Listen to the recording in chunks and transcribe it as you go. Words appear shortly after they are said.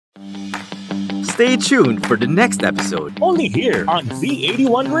Stay tuned for the next episode. Only here on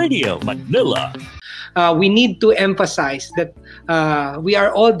Z81 Radio, Manila. We need to emphasize that we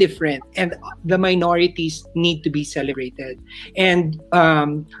are all different and the minorities need to be celebrated. And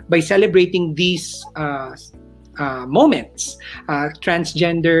by celebrating these moments,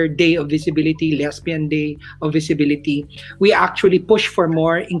 Transgender Day of Visibility, Lesbian Day of Visibility, we actually push for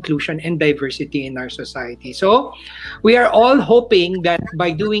more inclusion and diversity in our society. So we are all hoping that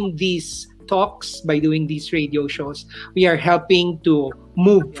by doing these talks, by doing these radio shows, we are helping to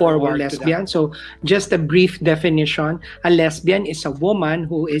move forward lesbian. So just a brief definition, a lesbian is a woman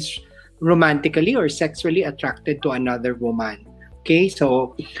who is romantically or sexually attracted to another woman. Okay,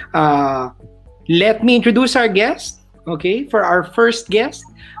 so let me introduce our guest. Okay, for our first guest,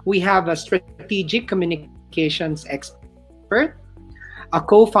 we have a strategic communications expert, a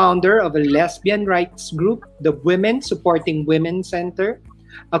co-founder of a lesbian rights group, the Women Supporting Women Center,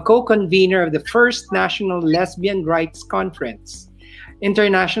 a co-convener of the first National Lesbian Rights Conference,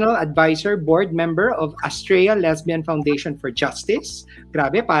 international advisor, board member of Australia Lesbian Foundation for Justice.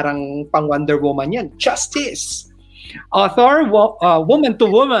 Grabe, parang pang Wonder Woman yan. Justice! Author, woman to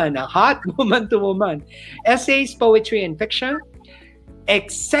woman, a hot woman to woman. Essays, poetry, and fiction.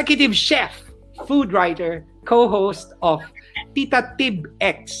 Executive chef, food writer, co-host of Tita Tib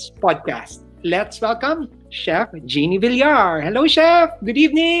X podcast. Let's welcome Chef Giney Villar. Hello, Chef. Good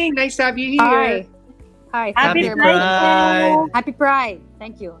evening. Nice to have you here. Hi. Happy Pride. Happy Pride.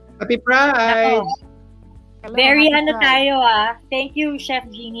 Thank you. Happy Pride. Hello, Very happy Pride. tayo Thank you, Chef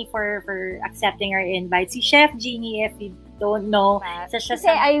Giney, for accepting our invite. Si Chef Giney, if you don't know,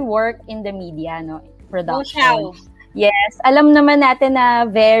 Kasi I work in the media, production. Shao. Yes, alam naman natin na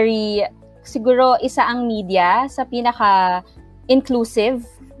siguro isa ang media sa pinaka-inclusive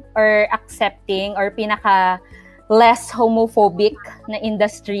or accepting or pinaka-less homophobic na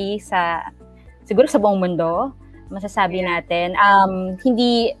industry siguro sa buong mundo. Masasabi natin,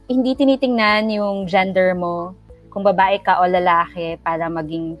 hindi tinitingnan yung gender mo, kung babae ka o lalaki, para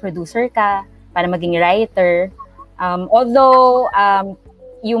maging producer ka, para maging writer. Although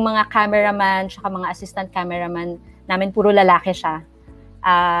yung mga cameraman tsaka mga assistant cameraman namin puro lalaki siya.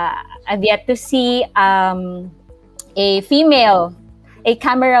 I've yet to see a female, a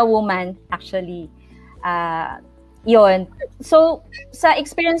camera woman actually. Yun. So, sa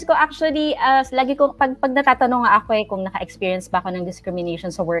experience ko actually, lagi ko, pag natatanong ako kung naka-experience ba ako ng discrimination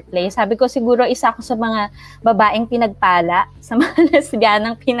sa workplace, sabi ko siguro isa ako sa mga babaeng pinagpala, sa mga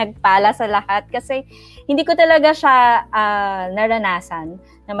lesbianang pinagpala sa lahat. Kasi hindi ko talaga siya naranasan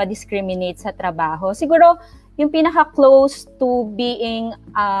na ma-discriminate sa trabaho. Siguro, yung pinaka-close to being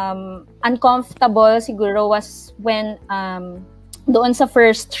uncomfortable siguro was when doon sa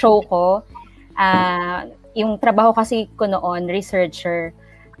first show ko, yung trabaho kasi ko noon, researcher.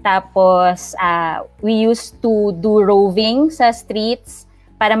 Tapos, we used to do roving sa streets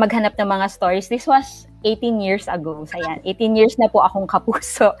para maghanap ng mga stories. This was 18 years ago. So, yan. 18 years na po akong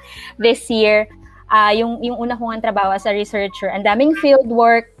kapuso. This year, yung una kong trabaho as a researcher, ang daming field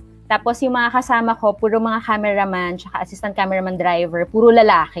work. Tapos, yung mga kasama ko, puro mga cameraman, tsaka assistant cameraman driver, puro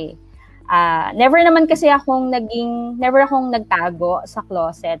lalaki. Never naman kasi never akong nagtago sa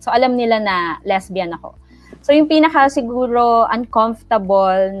closet. So, alam nila na lesbian ako. So, yung pinaka siguro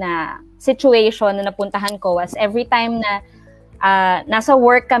uncomfortable na situation na napuntahan ko was every time na nasa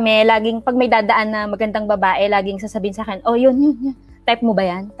work kami, laging pag may dadaan na magandang babae, laging sasabihin sa akin, oh, yun. Type mo ba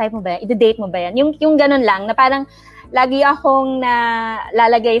yan? I-date mo ba yan? Yung ganun lang, na parang lagi akong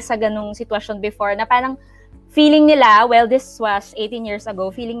lalagay sa ganung sitwasyon before, na parang feeling nila, well, this was 18 years ago,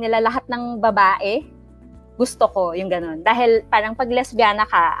 feeling nila lahat ng babae, gusto ko, yung ganun. Dahil parang pag lesbiana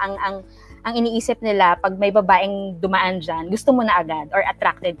ka, ang iniisip nila, pag may babaeng dumaan dyan, gusto mo na agad or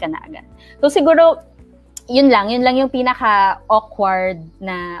attracted ka na agad. So siguro, yun lang yung pinaka-awkward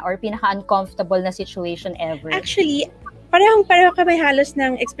na or pinaka-uncomfortable na situation ever. Actually, pareho kami halos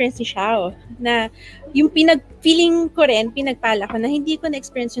ng experience ni Shao, na yung feeling ko rin, pinagpala ko, na hindi ko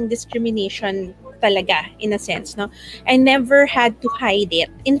na-experience yung discrimination talaga, in a sense, no? I never had to hide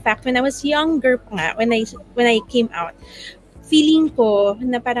it. In fact, when I was younger pa nga, when I came out, feeling ko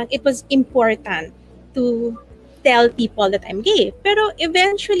na parang it was important to tell people that I'm gay. Pero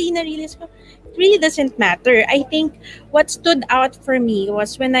eventually, na-realize ko, it really doesn't matter. I think what stood out for me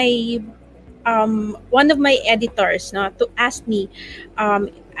was when one of my editors to ask me,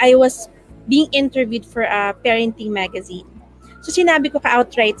 I was being interviewed for a parenting magazine. So sinabi ko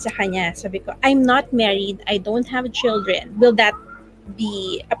outright sa kanya, sabi ko, I'm not married, I don't have children. Will that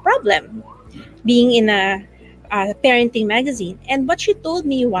be a problem, being in a parenting magazine? And what she told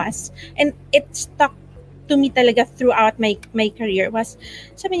me was, and it stuck to me talaga throughout my career, was,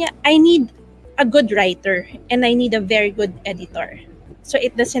 sabi niya, I need a good writer and I need a very good editor. So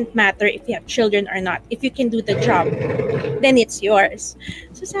it doesn't matter if you have children or not. If you can do the job, then it's yours.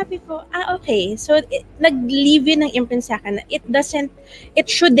 So sabi ko, okay. So nag-leave yun ng imprint sa akin na it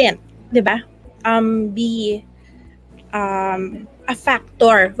shouldn't, di ba? Be a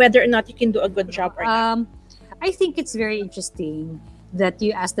factor whether or not you can do a good job or not. I think it's very interesting that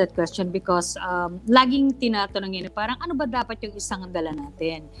you asked that question because laging tinatanong yun, parang ano ba dapat yung isang dala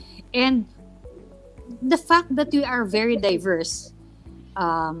natin? And the fact that we are very diverse,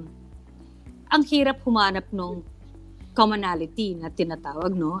 ang hirap humanap ng commonality na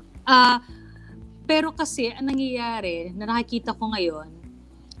tinatawag, no? Pero kasi, ang nangyayari, na nakikita ko ngayon,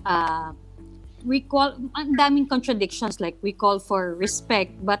 ang daming contradictions, like we call for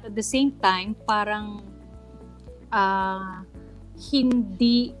respect, but at the same time, parang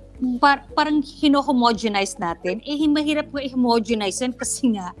parang hino-homogenize natin. Mahirap ko i-homogenize yan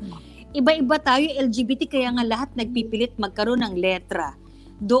kasi nga, iba-iba tayo LGBT, kaya nga lahat nagpipilit magkaroon ng letra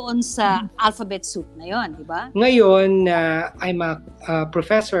doon sa alphabet soup na yon, di ba? Ngayon, I'm a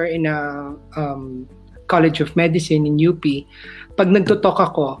professor in a College of Medicine in UP. Pag nagtutalk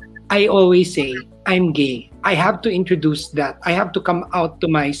ako, I always say, I'm gay. I have to introduce that. I have to come out to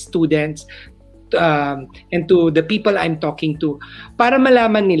my students and to the people I'm talking to para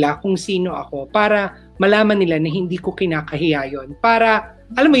malaman nila kung sino ako, para malaman nila na hindi ko kinakahiya yun. Para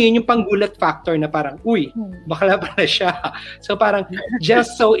alam mo yun, yung panggulat factor na parang, uy, bakla pala siya. So parang,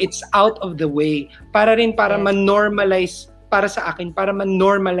 just so it's out of the way. Para rin, para ma-normalize, para sa akin, para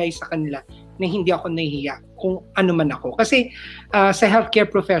ma-normalize sa kanila na hindi ako nahihiya kung ano man ako. Kasi sa healthcare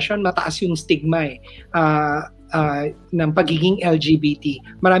profession, mataas yung stigma ng pagiging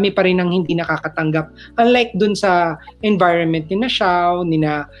LGBT. Marami pa rin ang hindi nakakatanggap. Unlike dun sa environment ni na Shao, ni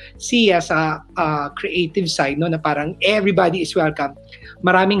na Ceia sa creative side, no, na parang everybody is welcome.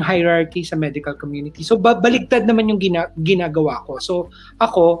 Maraming hierarchy sa medical community. So, baligtad naman yung ginagawa ko. So,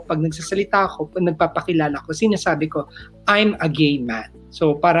 ako, pag nagsasalita ako, pag nagpapakilala ko, sinasabi ko, I'm a gay man.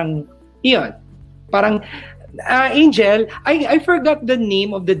 So, parang, yun. Parang, Angel, I forgot the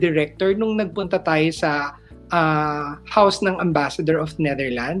name of the director nung nagpunta tayo sa House ng Ambassador of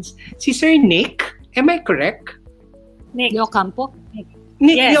Netherlands. Si Sir Nick, am I correct? Nick Ocampo?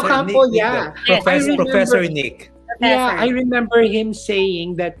 Nick Ocampo, yeah. Professor Nick. Yeah, I remember him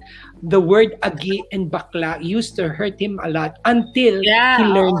saying that the word agi and bakla used to hurt him a lot until he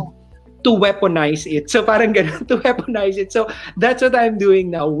learned to weaponize it. So parang ganun, to weaponize it. So that's what I'm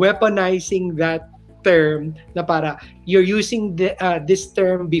doing now, weaponizing that term na para you're using this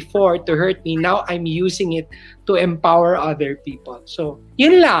term before to hurt me. Now I'm using it to empower other people. So,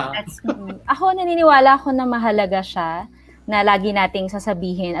 yun lang. Ako naniniwala ako na mahalaga siya na lagi nating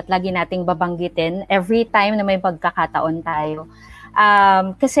sasabihin at lagi nating babanggitin every time na may pagkakataon tayo.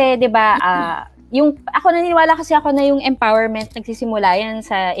 Kasi 'di ba, yung ako naniniwala kasi ako na yung empowerment nagsisimula yan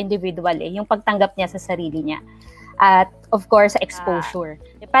sa individual yung pagtanggap niya sa sarili niya. At of course, sa exposure.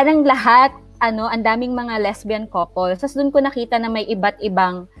 Parang lahat ang daming mga lesbian couples. Tapos doon ko nakita na may iba't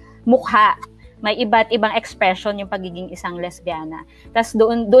ibang mukha, may iba't ibang expression yung pagiging isang lesbiana. Tapos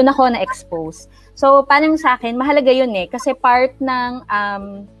doon ako na-expose. So, parang sa akin, mahalaga yun kasi part ng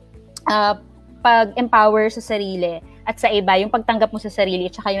pag-empower sa sarili at sa iba, yung pagtanggap mo sa sarili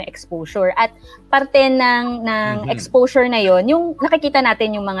at saka yung exposure. At parte ng exposure na yun, yung nakikita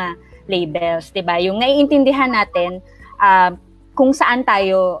natin yung mga labels, diba? Yung naiintindihan natin kung saan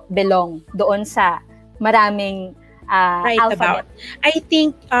tayo belong doon sa maraming right alphabet. About. I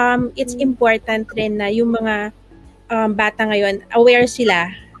think it's important rin na yung mga bata ngayon, aware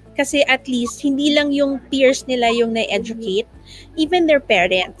sila. Kasi at least, hindi lang yung peers nila yung na-educate, even their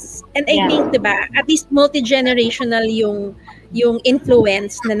parents. And I think, diba, at least multi-generational yung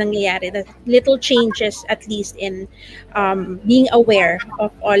influence na nangyayari. That little changes, at least in being aware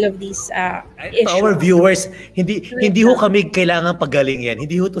of all of these issues. Our viewers, hindi ho kami kailangan pagaling yan.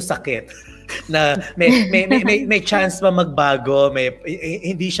 Hindi ho to sakit. Na may chance pa magbago,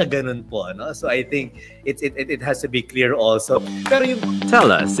 hindi siya ganun po, no? So I think it has to be clear also. Pero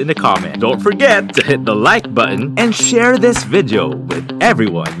tell us in the comment. Don't forget to hit the like button and share this video with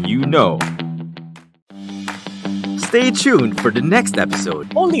everyone you know. Stay tuned for the next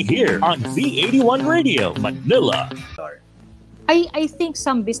episode. Only here on V81 Radio, Manila. I think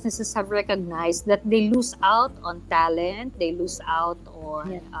some businesses have recognized that they lose out on talent, they lose out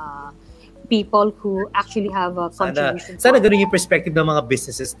on people who actually have a contribution. Sana ganun yung perspective ng mga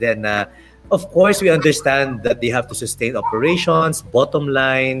businesses din na of course we understand that they have to sustain operations, bottom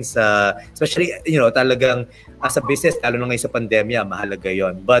lines, especially talagang as a business, lalo na ngayon sa pandemya, mahalaga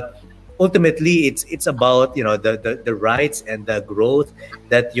yon. But ultimately it's about, you know, the rights and the growth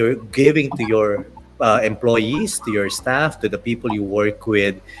that you're giving to your employees, to your staff, to the people you work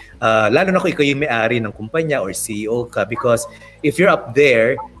with. Lalo na kung ikaw yung may-ari ng kumpanya or CEO ka, because if you're up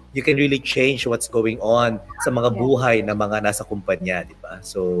there, you can really change what's going on sa mga buhay ng mga nasa kumpanya, di ba?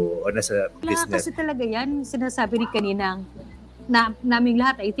 So, o nasa business. Kasi talaga yan, sinasabi ni kaninang naming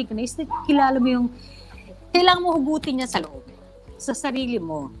lahat, I think, na is kilala mo yung, kailangan mo hugutin niya sa loob, sa sarili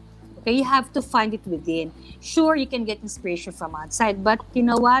mo. Okay, you have to find it within. Sure, you can get inspiration from outside, but you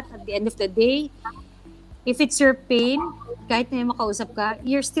know what? At the end of the day, if it's your pain, kahit na yung makausap ka,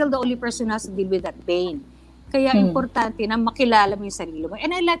 you're still the only person who has to deal with that pain. Kaya importante na makilala mo yung sarili mo.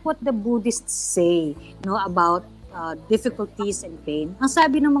 And I like what the Buddhists say, about difficulties and pain. Ang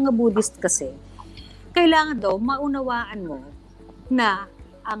sabi ng mga Buddhist kasi, kailangan daw maunawaan mo na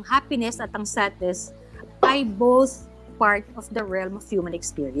ang happiness at ang sadness ay both part of the realm of human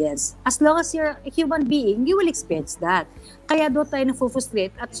experience. As long as you're a human being, you will experience that. Kaya doon tayo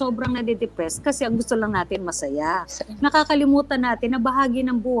na-frustrate at sobrang nade-depress kasi ang gusto lang natin masaya. Nakakalimutan natin na bahagi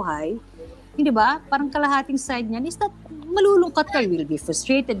ng buhay, hindi ba? Parang kalahating side niyan is that malulungkot ka, you will be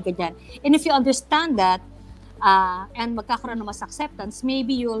frustrated, ganyan. And if you understand that, and magkakaroon ng mas acceptance,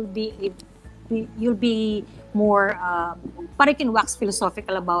 maybe you'll be more, parang can wax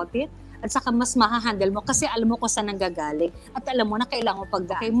philosophical about it. At saka mas mahahandle mo kasi alam mo kung saan nanggagaling at alam mo na kailangan mo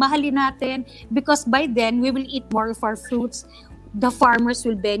pagdaan. Mahalin natin because by then we will eat more of our fruits. The farmers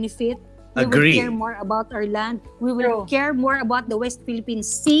will benefit. We will care more about our land. We will care more about the West Philippine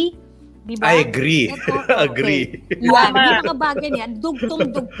Sea. Diba? I agree. Agree. Yan, yung mga bagay yan,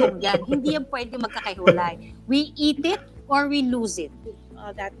 dugtong-dugtong yan. Hindi yan pwede magkakahiwalay. We eat it or we lose it.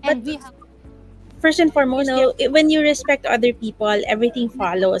 And we have first and foremost, when you respect other people, everything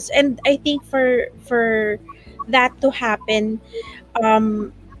follows. And I think for that to happen,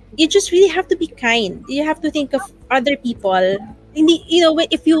 you just really have to be kind. You have to think of other people.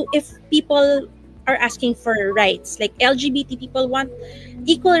 If people are asking for rights, like LGBT people want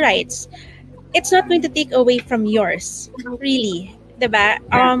equal rights, it's not going to take away from yours, really, diba?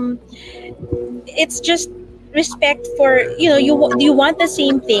 It's just respect for, you want the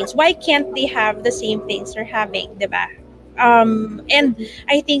same things. Why can't they have the same things they're having, diba? And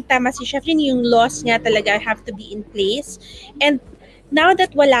I think tama si Chef Giney, yung laws nga talaga have to be in place. And now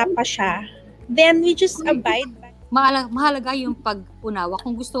that wala pa siya, then we just abide by. Mahalaga yung pag-unawa.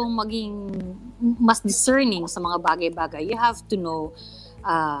 Kung gusto mong maging mas discerning sa mga bagay-bagay, you have to know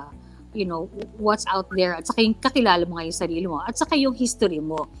what's out there, at saka yung kakilala mo nga yung sarili mo, at saka yung history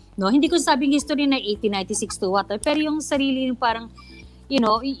mo. No, hindi ko sabing history na 1896 to what, pero yung sarili yung parang,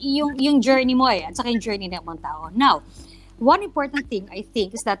 yung journey mo at saka yung journey ng mga tao. Now, one important thing I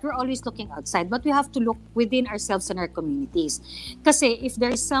think is that we're always looking outside, but we have to look within ourselves and our communities. Kasi if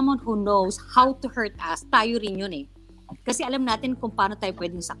there is someone who knows how to hurt us, tayo rin yun eh. Kasi alam natin kung paano tayo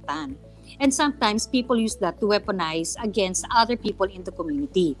pwedeng saktan. And sometimes people use that to weaponize against other people in the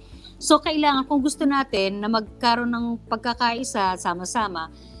community. So kailangan, kung gusto natin na magkaroon ng pagkakaisa,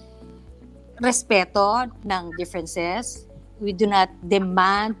 sama-sama, respeto ng differences. We do not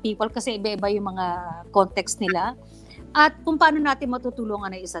demand people kasi iba-iba yung mga context nila. At kung paano natin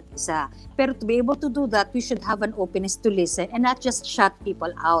matutulungan ng isa't isa. Pero to be able to do that, we should have an openness to listen and not just shut people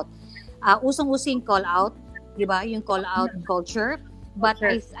out. Usong-using call out, di ba? Yung call out culture. But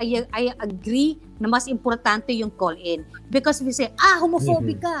I agree na mas importante yung call in. Because we say,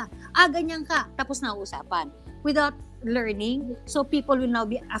 homophobic ka, ganyan ka, tapos na usapan. Without learning, so people will now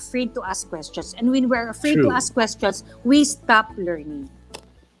be afraid to ask questions. And when we're afraid to ask questions, we stop learning.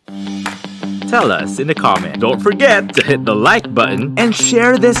 Tell us in the comments. Don't forget to hit the like button and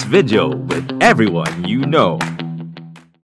share this video with everyone you know.